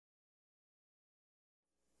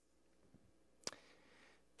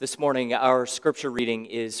This morning, our scripture reading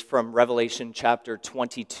is from Revelation chapter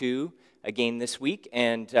 22, again this week.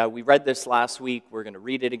 And we read this last week. We're going to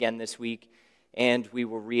read it again this week. And we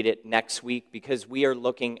will read it next week because we are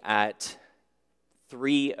looking at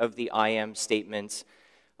three of the I am statements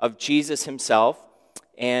of Jesus himself.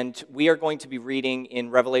 And we are going to be reading in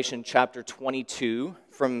Revelation chapter 22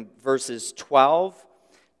 from verses 12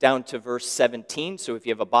 down to verse 17. So if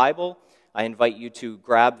you have a Bible, I invite you to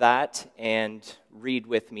grab that and read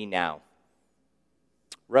with me now.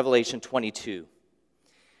 Revelation 22.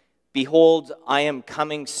 Behold, I am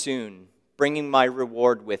coming soon, bringing my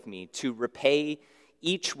reward with me, to repay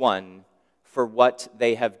each one for what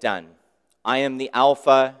they have done. I am the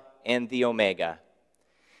Alpha and the Omega,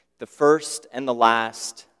 the first and the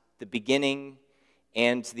last, the beginning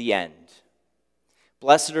and the end.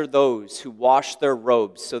 Blessed are those who wash their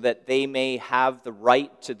robes so that they may have the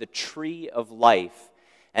right to the tree of life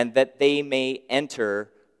and that they may enter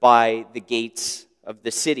by the gates of the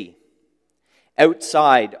city.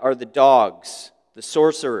 Outside are the dogs, the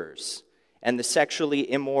sorcerers, and the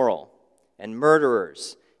sexually immoral, and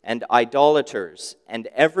murderers, and idolaters, and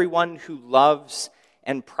everyone who loves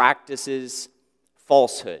and practices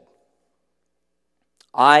falsehood.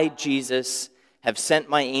 I, Jesus, have sent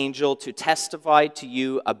my angel to testify to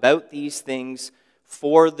you about these things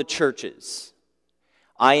for the churches.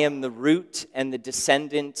 I am the root and the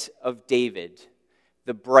descendant of David,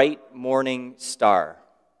 the bright morning star.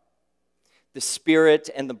 The Spirit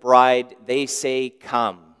and the bride, they say,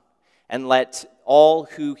 come. And let all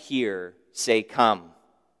who hear say, come.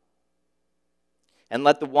 And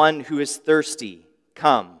let the one who is thirsty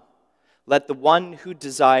come. Let the one who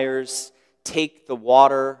desires take the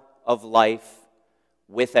water of life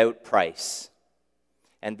without price.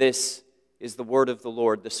 And this is the word of the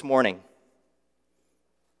Lord this morning.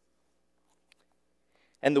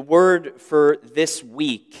 And the word for this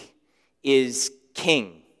week is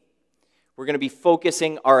king. We're going to be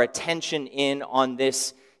focusing our attention in on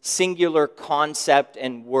this singular concept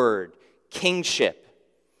and word, kingship.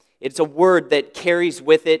 It's a word that carries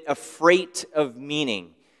with it a freight of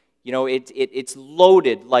meaning. You know, it's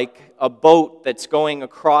loaded like a boat that's going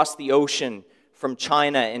across the ocean from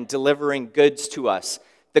China and delivering goods to us.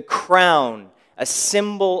 The crown, a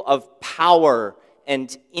symbol of power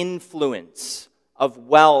and influence, of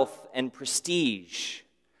wealth and prestige,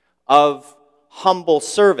 of humble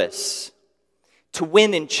service. To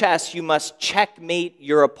win in chess, you must checkmate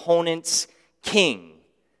your opponent's king.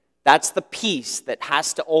 That's the piece that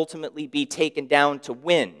has to ultimately be taken down to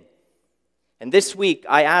win. And this week,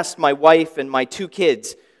 I asked my wife and my two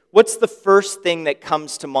kids, what's the first thing that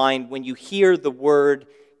comes to mind when you hear the word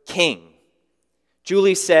king?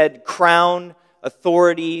 Julie said, crown,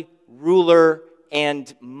 authority, ruler,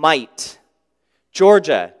 and might.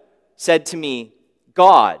 Georgia said to me,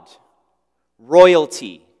 God,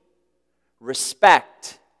 royalty,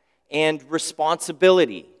 respect, and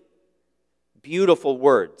responsibility. Beautiful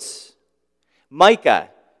words. Micah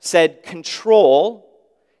said control,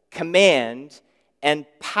 command, and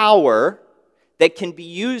power that can be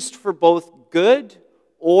used for both good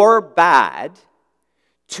or bad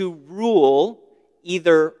to rule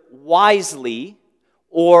either wisely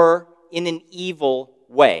or in an evil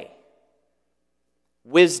way.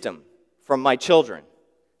 Wisdom from my children.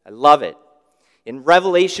 I love it. In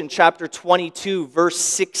Revelation chapter 22, verse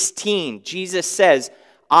 16, Jesus says,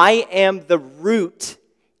 I am the root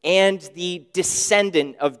and the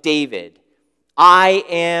descendant of David. I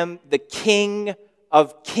am the King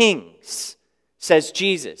of kings, says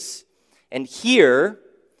Jesus. And here,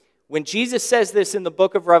 when Jesus says this in the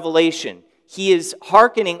book of Revelation, he is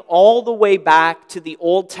hearkening all the way back to the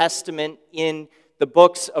Old Testament in the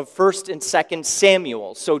books of 1st and 2nd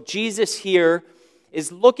Samuel. So Jesus here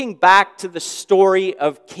is looking back to the story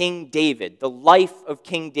of King David, the life of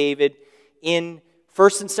King David in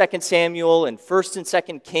 1st and 2nd Samuel and 1st and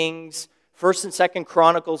 2nd Kings, 1st and 2nd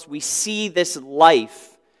Chronicles. We see this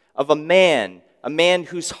life of a man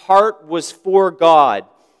whose heart was for God.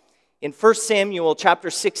 In 1 Samuel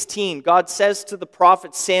chapter 16, God says to the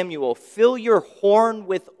prophet Samuel, fill your horn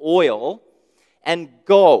with oil and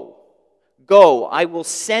go. Go, I will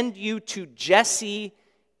send you to Jesse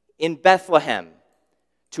in Bethlehem,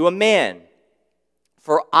 to a man,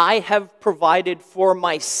 for I have provided for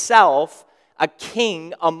myself a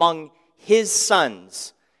king among his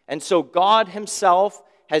sons. And so God himself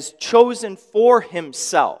has chosen for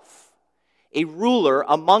himself a ruler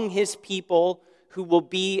among his people who will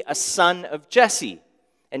be a son of Jesse.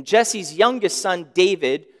 And Jesse's youngest son,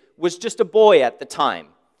 David, was just a boy at the time.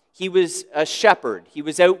 He was a shepherd. He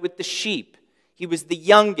was out with the sheep. He was the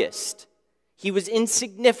youngest. He was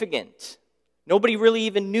insignificant. Nobody really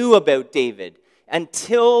even knew about David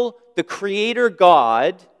until the Creator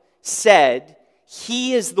God said,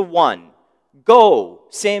 he is the one. Go,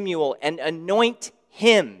 Samuel, and anoint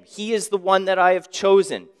him. He is the one that I have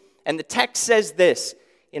chosen. And the text says this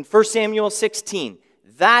in 1 Samuel 16.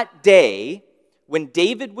 That day, when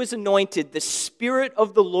David was anointed, the Spirit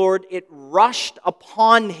of the Lord, it rushed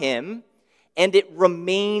upon him, and it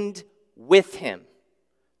remained with him.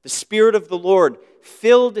 The Spirit of the Lord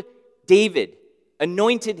filled David,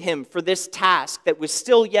 anointed him for this task that was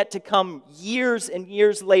still yet to come years and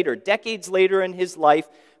years later, decades later in his life,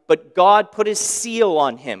 but God put his seal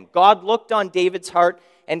on him. God looked on David's heart,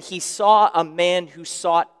 and he saw a man who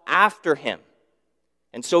sought after him.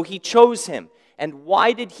 And so he chose him. And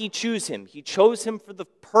why did he choose him? He chose him for the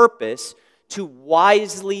purpose to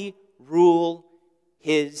wisely rule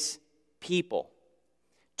his people,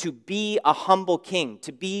 to be a humble king,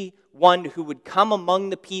 to be one who would come among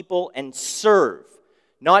the people and serve,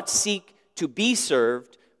 not seek to be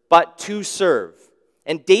served, but to serve.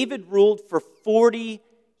 And David ruled for 40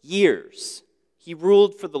 years. He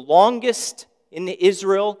ruled for the longest in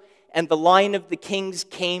Israel, and the line of the kings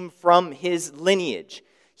came from his lineage.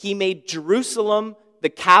 He made Jerusalem the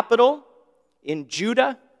capital in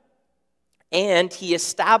Judah, and he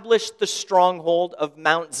established the stronghold of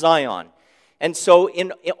Mount Zion. And so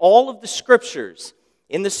in all of the scriptures,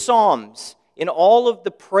 in the Psalms, in all of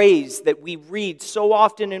the praise that we read so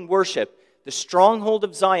often in worship, the stronghold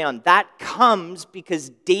of Zion, that comes because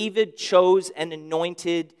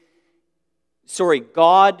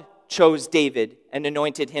God chose David and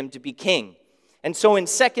anointed him to be king. And so in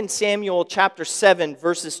 2 Samuel chapter 7,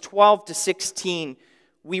 verses 12 to 16,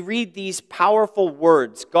 we read these powerful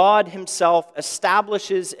words. God himself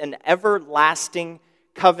establishes an everlasting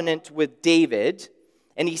covenant with David,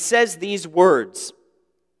 and he says these words,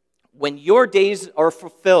 "When your days are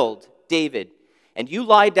fulfilled, David, and you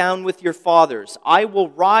lie down with your fathers, I will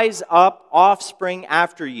rise up offspring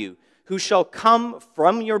after you, who shall come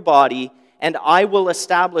from your body, and I will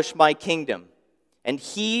establish my kingdom. And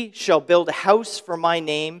he shall build a house for my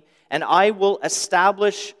name, and I will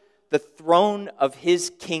establish the throne of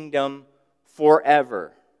his kingdom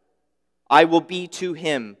forever. I will be to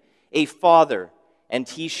him a father, and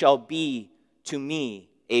he shall be to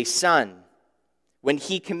me a son. When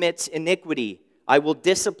he commits iniquity, I will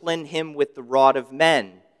discipline him with the rod of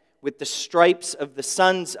men, with the stripes of the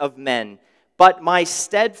sons of men. But my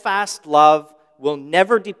steadfast love will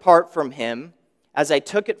never depart from him, as I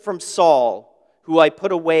took it from Saul, who I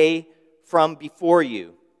put away from before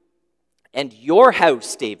you. And your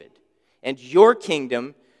house, David, and your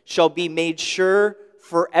kingdom shall be made sure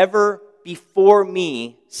forever before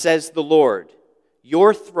me, says the Lord.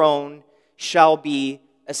 Your throne shall be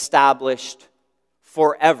established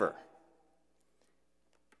forever."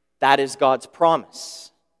 That is God's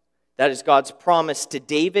promise. That is God's promise to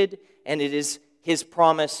David, and it is his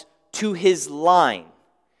promise to his line.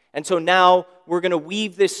 And so now we're going to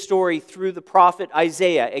weave this story through the prophet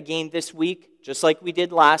Isaiah again this week, just like we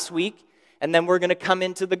did last week, and then we're going to come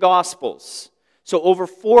into the Gospels. So over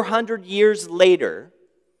 400 years later,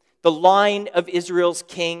 the line of Israel's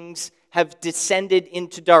kings have descended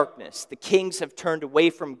into darkness. The kings have turned away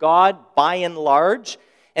from God by and large,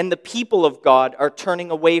 and the people of God are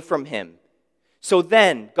turning away from him. So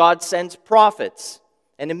then God sends prophets,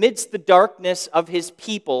 and amidst the darkness of his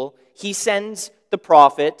people, he sends the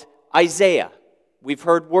prophet Isaiah. We've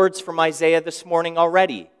heard words from Isaiah this morning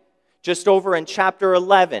already. Just over in chapter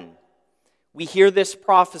 11, we hear this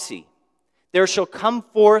prophecy. There shall come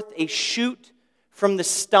forth a shoot from the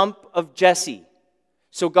stump of Jesse.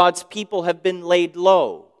 So God's people have been laid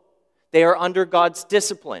low. They are under God's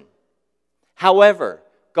discipline. However,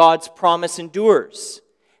 God's promise endures.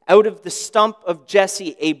 Out of the stump of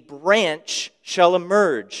Jesse a branch shall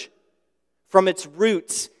emerge. From its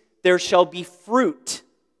roots there shall be fruit.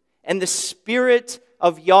 And the Spirit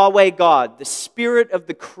of Yahweh God, the Spirit of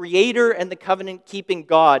the Creator and the covenant-keeping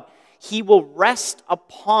God, he will rest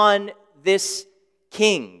upon this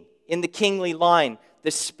king in the kingly line.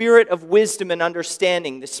 The Spirit of wisdom and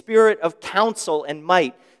understanding, the Spirit of counsel and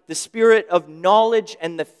might, the Spirit of knowledge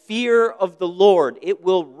and the fear of the Lord. It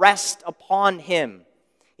will rest upon him.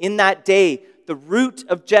 In that day, the root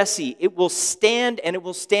of Jesse, it will stand, and it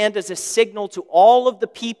will stand as a signal to all of the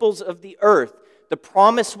peoples of the earth. The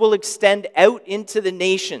promise will extend out into the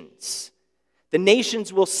nations. The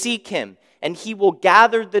nations will seek him, and he will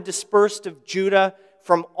gather the dispersed of Judah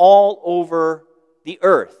from all over the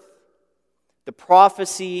earth. The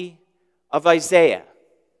prophecy of Isaiah,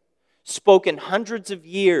 spoken hundreds of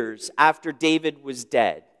years after David was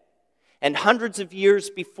dead, and hundreds of years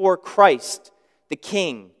before Christ, the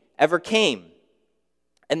King, ever came.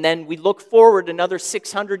 And then we look forward another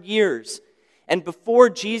 600 years, and before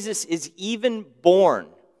Jesus is even born,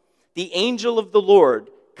 the angel of the Lord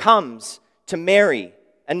comes to Mary,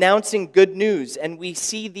 announcing good news. And we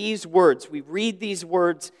see these words, we read these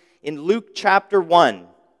words in Luke chapter 1.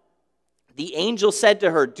 The angel said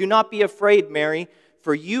to her, "Do not be afraid, Mary,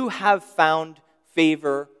 for you have found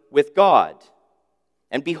favor with God.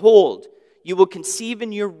 And behold, you will conceive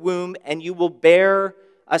in your womb, and you will bear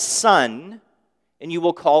a son, and you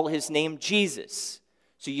will call his name Jesus."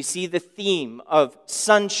 So you see the theme of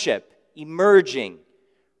sonship emerging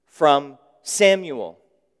from Samuel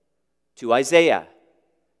to Isaiah,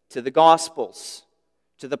 to the Gospels,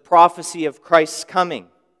 to the prophecy of Christ's coming.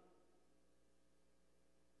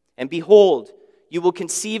 "And behold, you will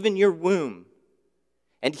conceive in your womb,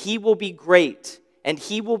 and he will be great, and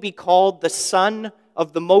he will be called the Son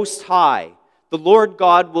of the Most High. The Lord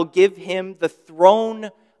God will give him the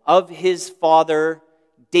throne of his father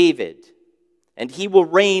David, and he will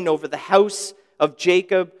reign over the house of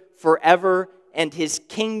Jacob forever, and his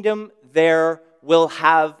kingdom there will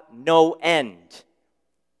have no end."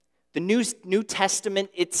 The New Testament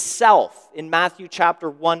itself, in Matthew chapter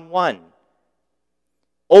 1:1,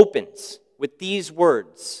 opens with these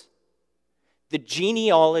words: the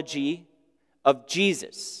genealogy of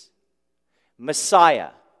Jesus,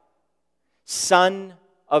 Messiah, son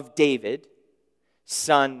of David,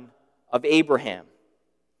 son of Abraham.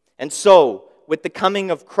 And so, with the coming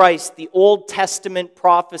of Christ, the Old Testament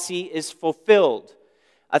prophecy is fulfilled.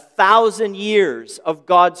 1,000 years of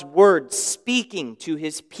God's word speaking to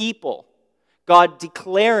his people, God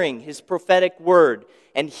declaring his prophetic word.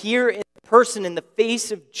 And here in person, in the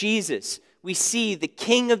face of Jesus, we see the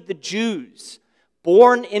King of the Jews,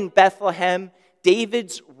 born in Bethlehem,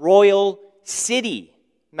 David's royal city.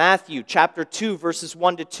 Matthew chapter 2, verses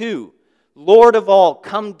 1 to 2. Lord of all,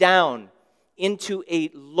 come down into a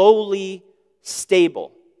lowly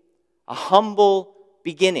stable, a humble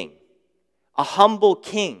beginning, a humble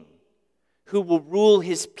king who will rule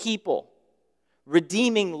his people,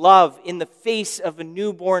 redeeming love in the face of a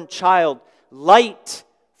newborn child, light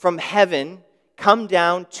from heaven come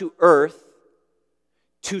down to earth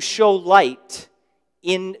to show light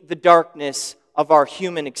in the darkness of our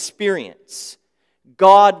human experience.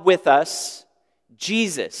 God with us,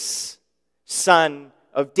 Jesus, son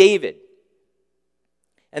of David.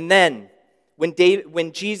 And then,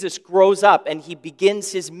 when Jesus grows up and he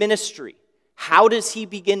begins his ministry, how does he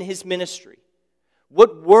begin his ministry?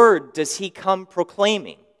 What word does he come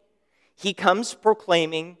proclaiming? He comes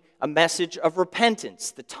proclaiming a message of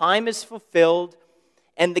repentance. The time is fulfilled,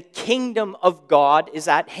 and the kingdom of God is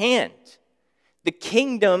at hand. The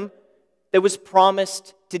kingdom that was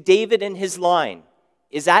promised to David and his line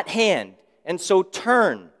is at hand. And so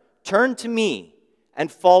turn to me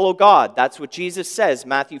and follow God. That's what Jesus says,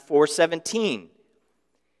 Matthew 4:17.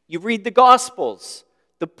 You read the Gospels,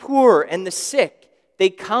 the poor and the sick, they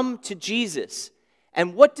come to Jesus.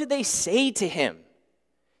 And what do they say to him?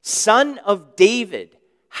 Son of David,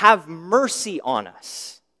 have mercy on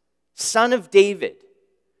us. Son of David,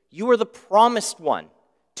 you are the promised one.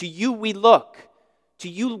 To you we look. To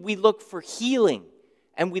you we look for healing,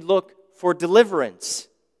 and we look for deliverance.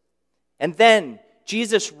 And then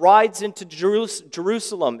Jesus rides into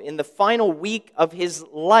Jerusalem in the final week of his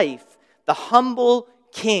life, the humble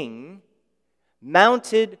king,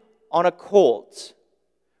 mounted on a colt,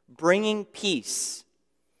 bringing peace.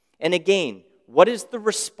 And again, what is the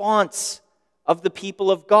response of the people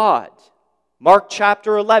of God? Mark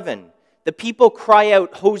chapter 11, the people cry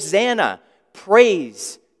out, "Hosanna,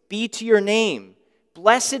 praise be to your name.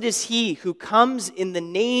 Blessed is he who comes in the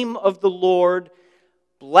name of the Lord.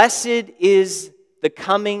 Blessed is the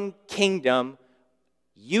coming kingdom,"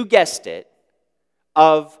 you guessed it,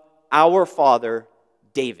 "of our father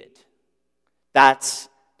David." That's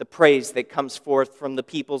the praise that comes forth from the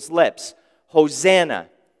people's lips. Hosanna,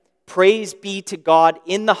 praise be to God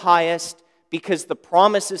in the highest, because the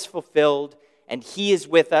promise is fulfilled, and he is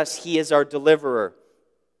with us, he is our deliverer.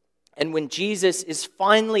 And when Jesus is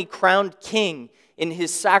finally crowned king in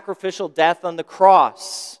his sacrificial death on the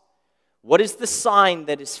cross, what is the sign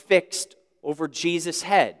that is fixed over Jesus'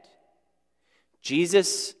 head?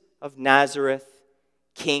 Jesus of Nazareth,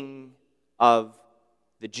 King of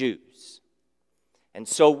the Jews. And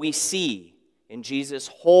so we see in Jesus'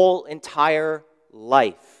 whole entire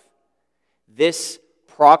life this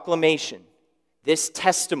proclamation, this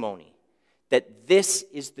testimony that this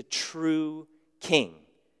is the true king.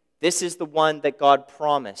 This is the one that God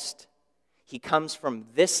promised. He comes from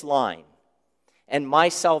this line. And my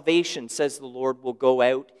salvation, says the Lord, will go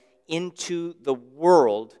out into the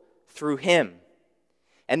world through him.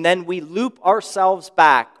 And then we loop ourselves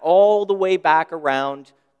back, all the way back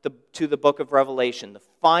around to the book of Revelation, the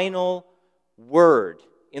final word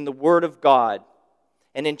in the Word of God.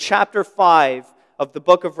 And in chapter 5 of the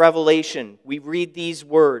book of Revelation, we read these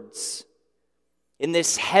words. In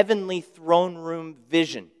this heavenly throne room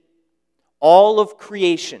vision, all of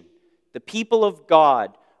creation, the people of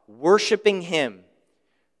God, worshiping Him,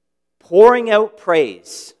 pouring out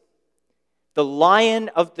praise. The Lion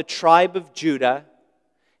of the tribe of Judah,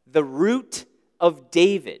 the Root of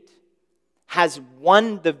David, has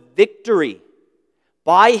won the victory.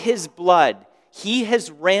 By His blood, He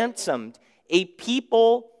has ransomed a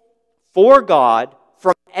people for God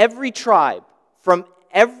from every tribe, from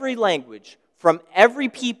every language, from every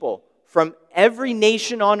people, from every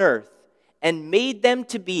nation on earth, and made them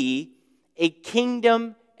to be a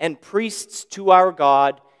kingdom and priests to our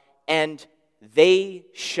God, and they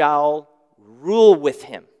shall rule with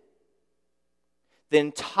Him. The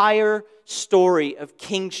entire story of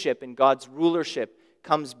kingship and God's rulership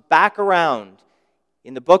comes back around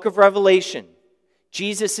in the book of Revelation.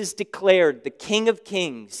 Jesus is declared the King of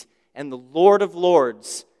Kings and the Lord of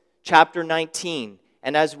Lords, chapter 19.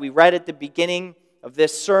 And as we read at the beginning of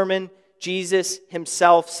this sermon, Jesus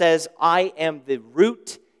Himself says, I am the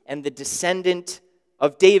root and the descendant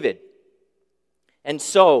of David. And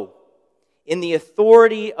so, in the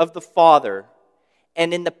authority of the Father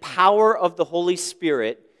and in the power of the Holy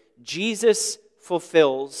Spirit, Jesus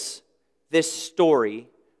fulfills this story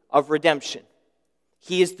of redemption.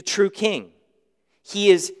 He is the true King. He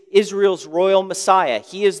is Israel's royal Messiah.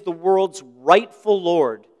 He is the world's rightful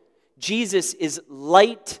Lord. Jesus is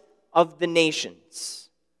light of the nations,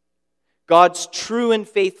 God's true and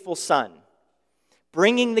faithful Son,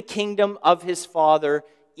 bringing the kingdom of His Father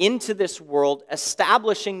into this world,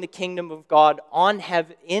 establishing the kingdom of God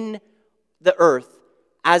in the earth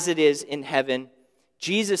as it is in heaven.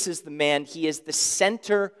 Jesus is the man. He is the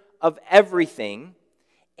center of everything,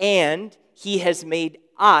 and He has made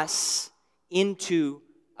us into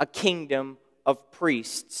a kingdom of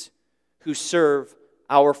priests who serve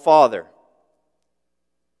our Father.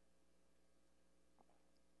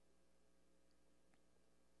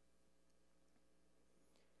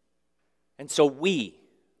 And so we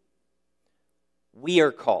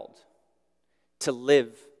are called to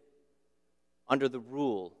live under the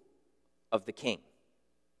rule of the King.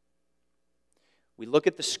 We look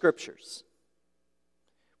at the Scriptures.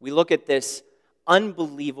 We look at this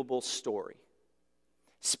unbelievable story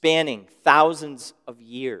spanning thousands of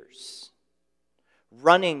years,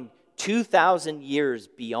 running 2,000 years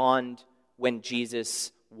beyond when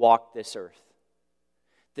Jesus walked this earth.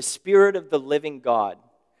 The Spirit of the living God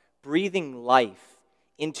breathing life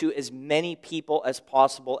into as many people as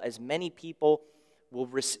possible, as many people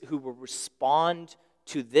who will respond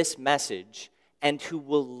to this message and who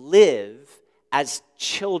will live as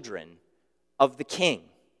children of the King.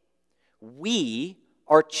 We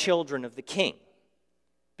are children of the King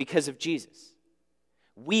because of Jesus.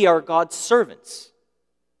 We are God's servants.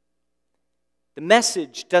 The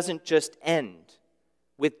message doesn't just end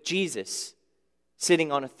with Jesus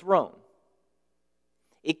sitting on a throne.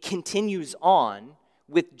 It continues on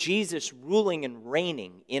with Jesus ruling and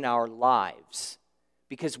reigning in our lives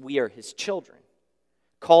because we are His children,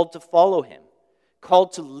 called to follow Him,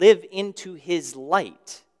 called to live into His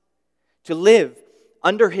light, to live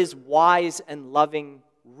under His wise and loving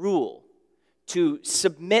rule, to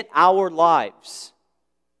submit our lives,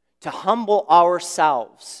 to humble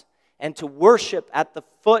ourselves, and to worship at the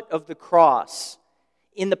foot of the cross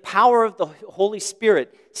in the power of the Holy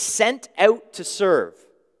Spirit, sent out to serve,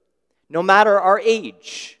 no matter our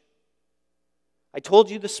age. I told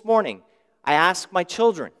you this morning, I ask my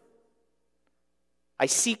children, I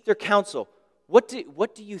seek their counsel. What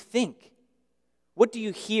do you think? What do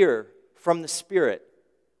you hear from the Spirit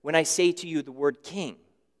when I say to you the word King?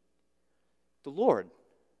 The Lord,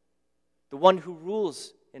 the one who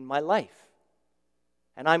rules in my life.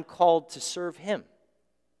 And I'm called to serve Him.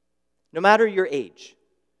 No matter your age,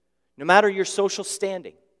 no matter your social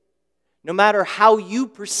standing, no matter how you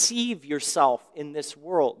perceive yourself in this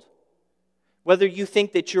world, whether you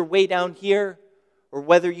think that you're way down here or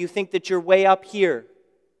whether you think that you're way up here,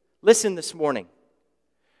 listen this morning.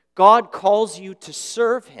 God calls you to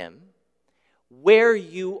serve Him where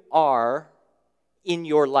you are in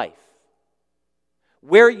your life.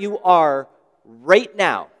 Where you are right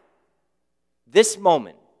now, this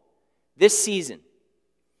moment, this season.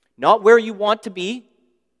 Not where you want to be,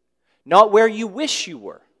 not where you wish you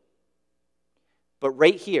were, but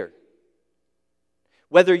right here.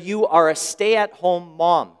 Whether you are a stay-at-home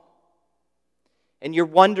mom and you're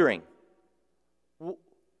wondering,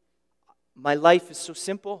 my life is so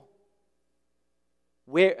simple.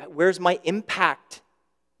 Where's my impact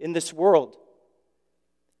in this world?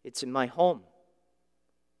 It's in my home.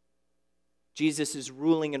 Jesus is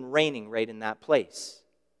ruling and reigning right in that place.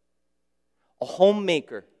 A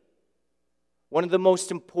homemaker, one of the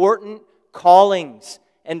most important callings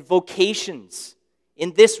and vocations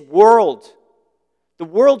in this world. The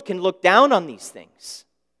world can look down on these things.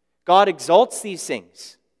 God exalts these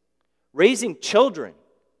things. Raising children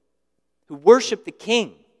who worship the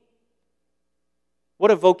King.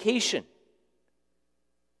 What a vocation.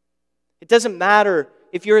 It doesn't matter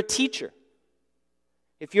if you're a teacher,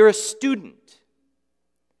 if you're a student,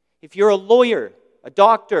 if you're a lawyer, a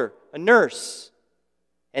doctor, a nurse,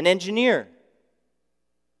 an engineer,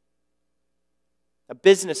 a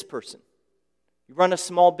business person. You run a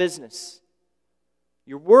small business.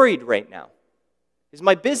 You're worried right now. Is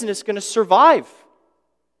my business going to survive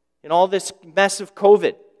in all this mess of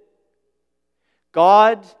COVID?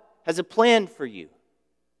 God has a plan for you.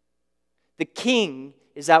 The King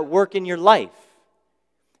is at work in your life,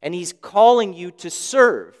 and He's calling you to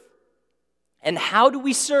serve. And how do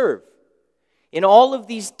we serve? In all of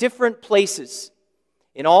these different places,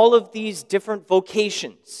 in all of these different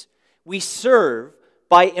vocations, we serve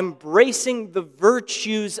by embracing the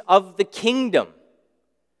virtues of the kingdom,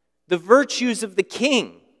 the virtues of the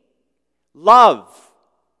King: love,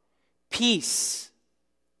 peace,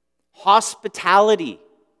 hospitality,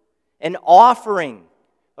 an offering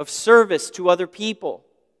of service to other people,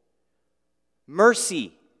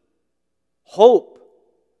 mercy, hope.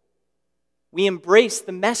 We embrace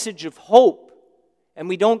the message of hope, and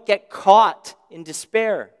we don't get caught in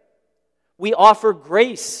despair. We offer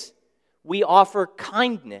grace. We offer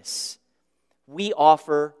kindness. We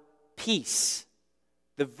offer peace,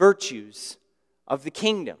 the virtues of the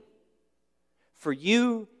kingdom. For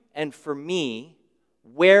you and for me,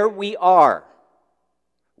 where we are,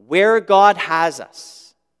 where God has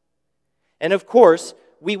us. And of course,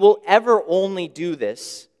 we will ever only do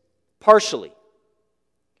this partially.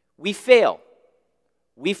 We fail.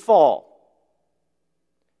 We fall.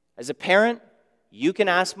 As a parent, you can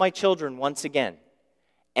ask my children once again,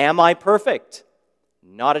 am I perfect?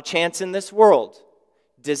 Not a chance in this world.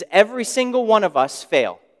 Does every single one of us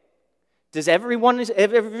fail? Does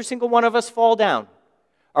every single one of us fall down?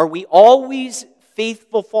 Are we always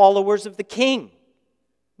faithful followers of the King?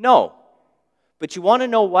 No. But you want to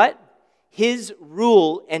know what? His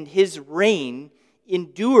rule and His reign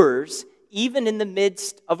endures even in the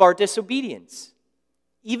midst of our disobedience.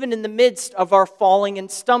 Even in the midst of our falling and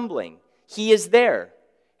stumbling. He is there.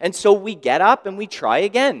 And so we get up and we try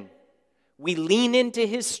again. We lean into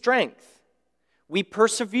His strength. We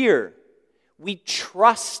persevere. We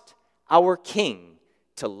trust our King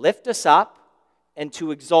to lift us up and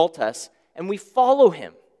to exalt us, and we follow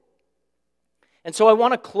Him. And so I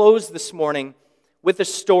want to close this morning with a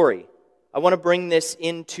story. I want to bring this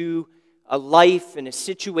into a life and a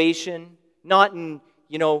situation, not in,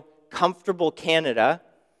 comfortable Canada.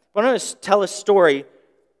 But I want to tell a story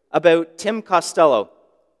about Tim Costello.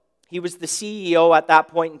 He was the CEO at that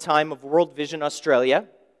point in time of World Vision Australia,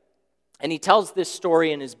 and he tells this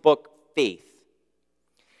story in his book, Faith.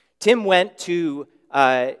 Tim went to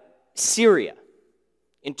Syria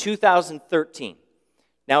in 2013.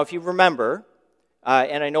 Now, if you remember,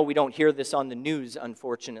 and I know we don't hear this on the news,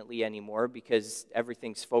 unfortunately, anymore, because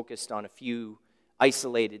everything's focused on a few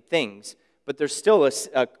isolated things, but there's still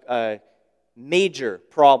a major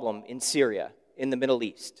problem in Syria, in the Middle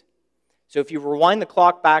East. So if you rewind the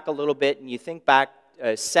clock back a little bit and you think back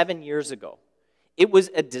 7 years ago, it was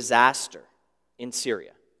a disaster in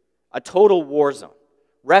Syria, a total war zone,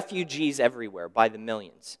 refugees everywhere by the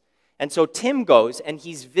millions. And so Tim goes and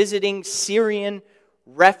he's visiting Syrian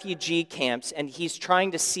refugee camps, and he's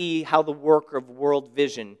trying to see how the work of World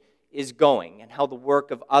Vision is going and how the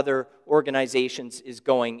work of other organizations is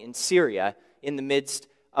going in Syria in the midst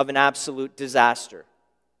of an absolute disaster,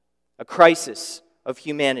 a crisis of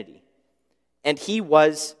humanity. And he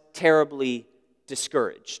was terribly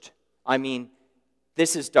discouraged. I mean,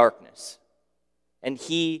 this is darkness. And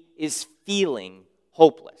he is feeling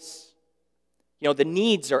hopeless. The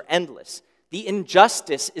needs are endless. The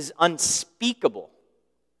injustice is unspeakable.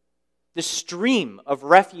 The stream of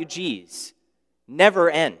refugees never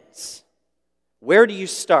ends. Where do you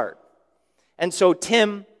start? And so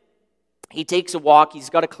Tim, he takes a walk. He's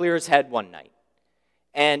got to clear his head one night.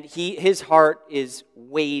 And his heart is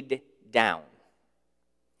weighed down.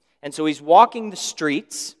 And so he's walking the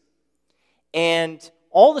streets, and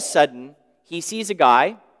all of a sudden, he sees a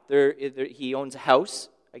guy. He owns a house.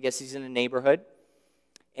 I guess he's in a neighborhood.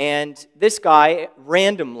 And this guy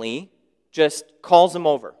randomly just calls him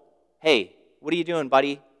over. hey, what are you doing,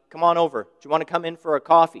 buddy? Come on over. Do you want to come in for a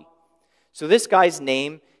coffee? So this guy's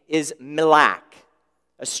name is Melach,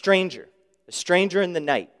 a stranger in the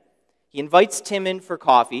night. He invites Tim in for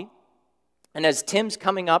coffee, and as Tim's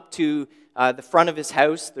coming up to the front of his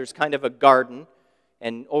house, there's kind of a garden,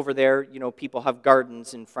 and over there, people have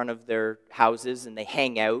gardens in front of their houses, and they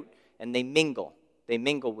hang out, and they mingle. They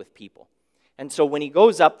mingle with people. And so when he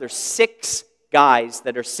goes up, there's 6 guys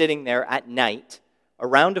that are sitting there at night,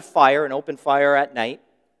 around a fire, an open fire at night,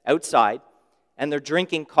 outside, and they're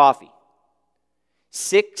drinking coffee.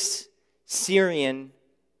 6 Syrian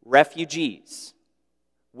refugees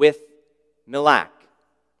with Melach.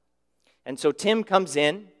 And so Tim comes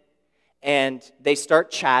in, and they start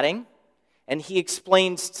chatting, and he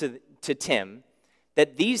explains to Tim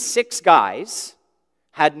that these 6 guys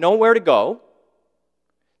had nowhere to go,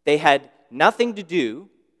 they had nothing to do,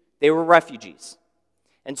 they were refugees.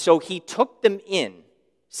 And so he took them in,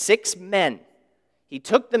 6 men, he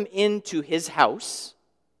took them into his house,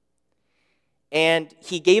 and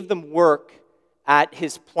he gave them work at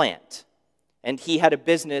his plant. And he had a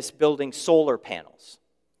business building solar panels.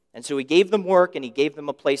 And so he gave them work and he gave them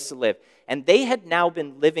a place to live. And they had now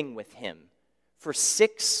been living with him for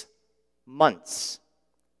 6 months,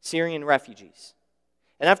 Syrian refugees.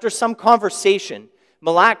 And after some conversation,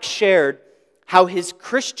 Melach shared how his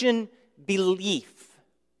Christian belief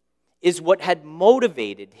is what had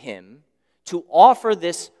motivated him to offer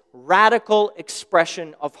this radical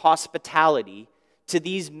expression of hospitality to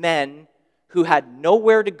these men who had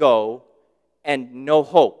nowhere to go and no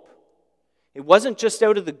hope. It wasn't just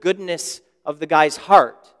out of the goodness of the guy's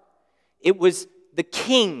heart. It was the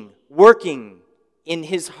king working in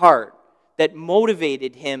his heart that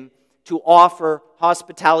motivated him to offer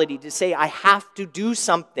hospitality, to say, I have to do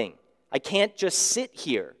something. I can't just sit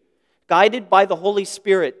here. Guided by the Holy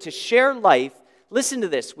Spirit to share life, listen to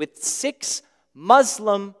this, with 6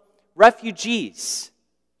 Muslim refugees.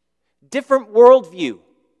 Different worldview,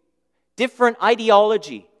 different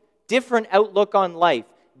ideology, different outlook on life,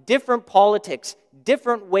 different politics,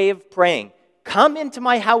 different way of praying. Come into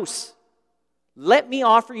my house. Let me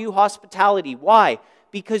offer you hospitality. Why?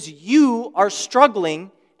 Because you are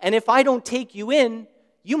struggling, and if I don't take you in,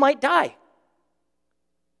 you might die.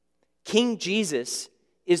 King Jesus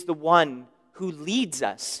is the one who leads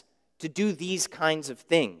us to do these kinds of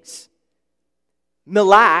things.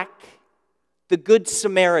 Melach, the Good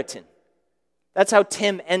Samaritan. That's how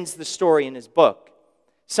Tim ends the story in his book.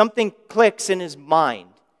 Something clicks in his mind,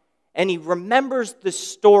 and he remembers the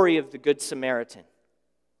story of the Good Samaritan.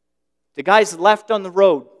 The guy's left on the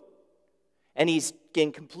road, and he's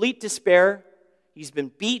in complete despair. He's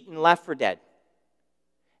been beat and left for dead.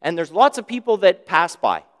 And there's lots of people that pass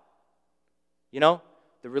by.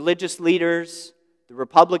 The religious leaders, the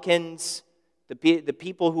Republicans, the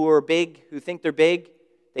people who are big, who think they're big,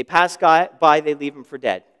 they pass by, they leave him for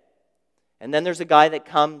dead. And then there's a guy that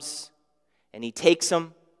comes, and he takes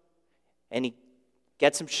him, and he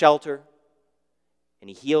gets him shelter, and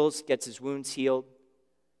he heals, gets his wounds healed,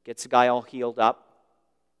 gets the guy all healed up,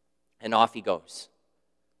 and off he goes.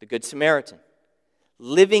 The Good Samaritan.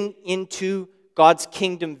 Living into God's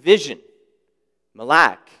kingdom vision.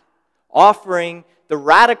 Melach. Offering the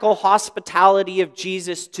radical hospitality of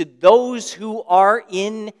Jesus to those who are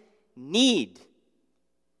in need.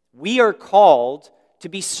 We are called to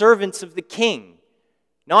be servants of the King,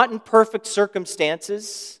 not in perfect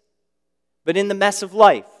circumstances, but in the mess of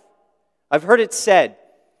life. I've heard it said,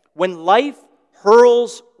 when life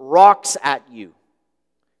hurls rocks at you,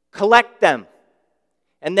 collect them,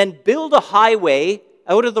 and then build a highway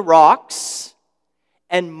out of the rocks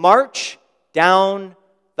and march down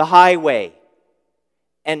the highway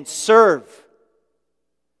and serve.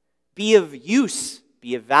 Be of use,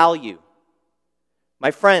 be of value.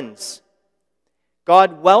 My friends,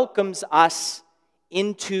 God welcomes us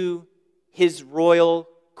into his royal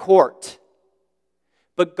court.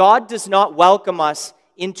 But God does not welcome us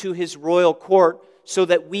into his royal court so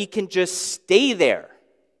that we can just stay there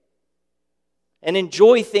and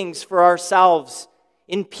enjoy things for ourselves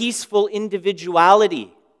in peaceful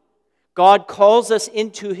individuality. God calls us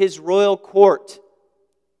into his royal court.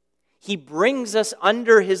 He brings us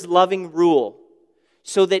under his loving rule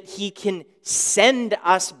so that he can send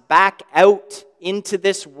us back out into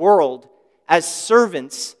this world as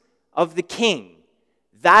servants of the King.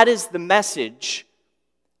 That is the message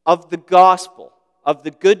of the gospel, of the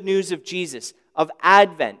good news of Jesus, of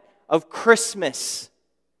Advent, of Christmas.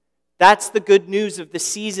 That's the good news of the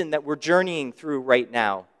season that we're journeying through right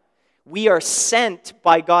now. We are sent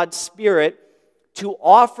by God's Spirit to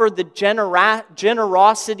offer the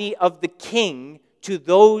generosity of the King to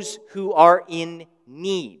those who are in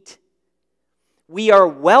need. we are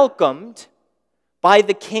welcomed by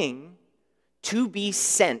the King to be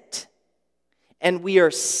sent. And we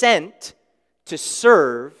are sent to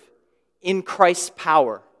serve in Christ's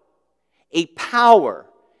power. A power,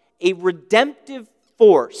 a redemptive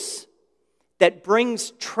force that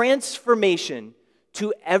brings transformation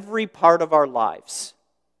to every part of our lives,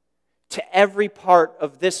 to every part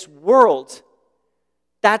of this world.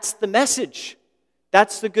 That's the message.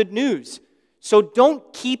 That's the good news. So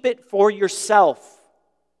don't keep it for yourself.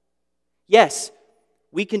 Yes,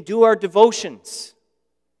 we can do our devotions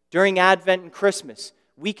during Advent and Christmas.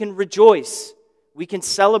 We can rejoice. We can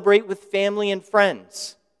celebrate with family and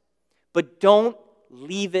friends. But don't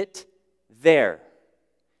leave it there.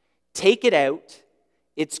 Take it out.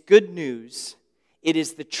 It's good news. It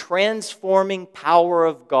is the transforming power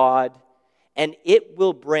of God, and it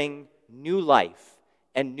will bring new life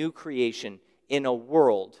and new creation in a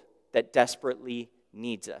world that desperately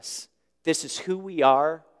needs us. This is who we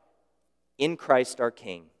are in Christ our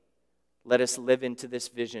King. Let us live into this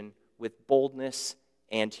vision with boldness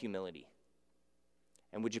and humility.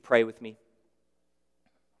 And would you pray with me?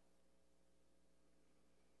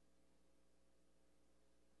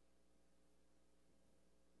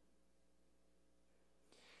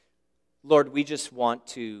 Lord, we just want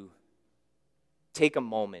to take a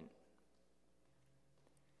moment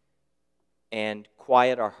and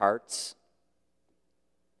quiet our hearts.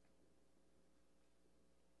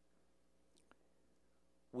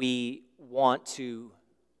 We want to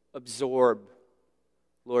absorb,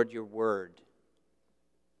 Lord, your word.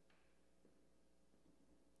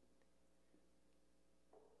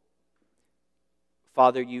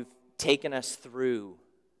 Father, you've taken us through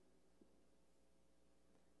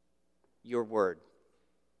your word.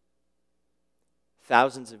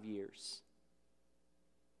 Thousands of years.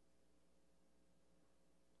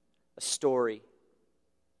 A story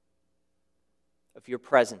of your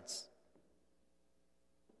presence.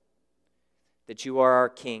 That you are our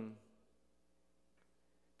King.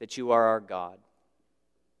 That you are our God.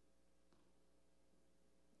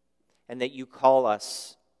 And that you call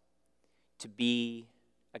us to be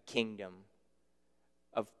a kingdom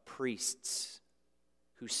of priests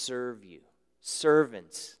who serve you.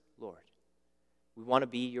 Servants, Lord. We want to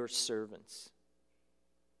be your servants.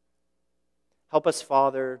 Help us,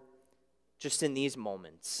 Father, just in these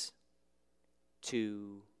moments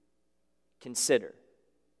to consider,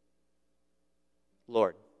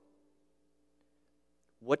 Lord,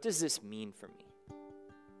 what does this mean for me?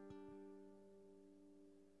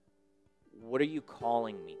 What are you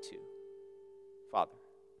calling me to, Father?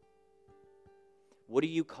 What are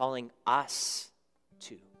you calling us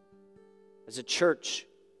to as a church,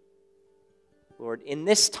 Lord, in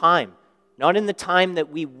this time, not in the time that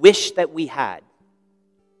we wish that we had,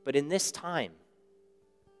 but in this time?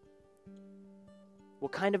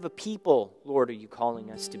 What kind of a people, Lord, are you calling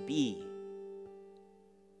us to be?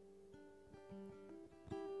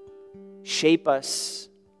 Shape us,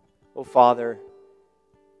 oh Father,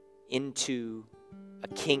 into a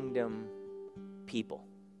kingdom people.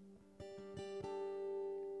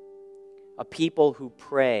 A people who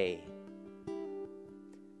pray,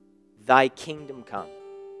 thy kingdom come,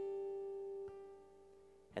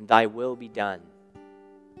 and thy will be done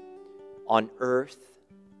on earth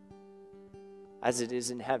as it is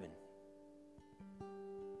in heaven.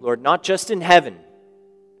 Lord, not just in heaven,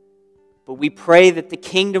 but we pray that the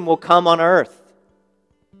kingdom will come on earth.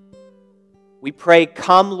 We pray,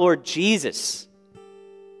 come, Lord Jesus.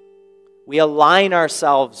 We align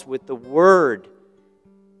ourselves with the word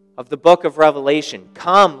of the book of Revelation.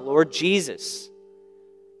 Come, Lord Jesus.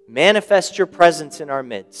 Manifest your presence in our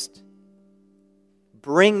midst.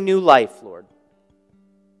 Bring new life, Lord.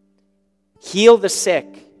 Heal the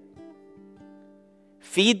sick.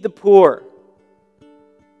 Feed the poor.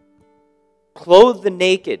 Clothe the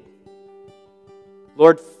naked.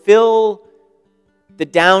 Lord, fill the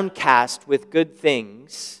downcast with good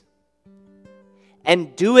things.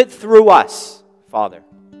 And do it through us, Father.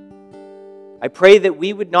 I pray that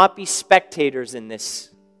we would not be spectators in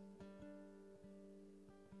this,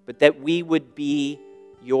 but that we would be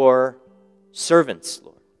your servants,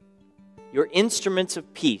 Lord. Your instruments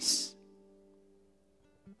of peace.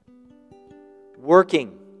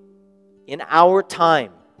 Working in our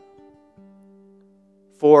time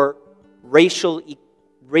for racial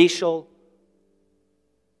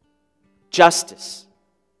justice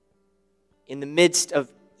in the midst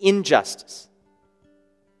of injustice.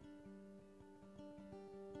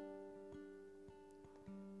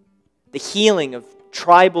 The healing of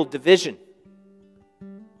tribal division.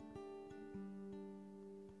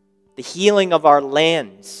 The healing of our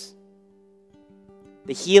lands. The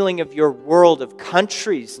the healing of your world, of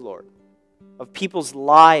countries, Lord, of people's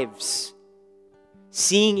lives,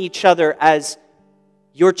 seeing each other as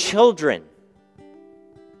your children.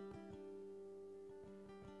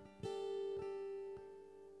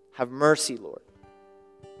 Have mercy, Lord.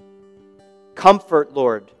 Comfort,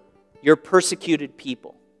 Lord, your persecuted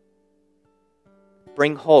people.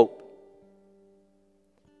 Bring hope.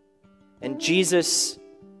 And Jesus,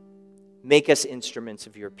 make us instruments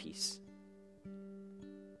of your peace.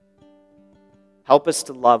 Help us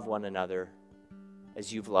to love one another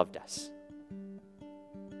as you've loved us.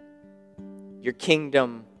 Your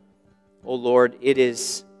kingdom, O Lord, it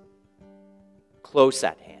is close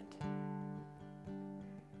at hand.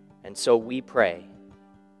 And so we pray,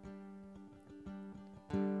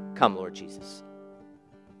 come, Lord Jesus.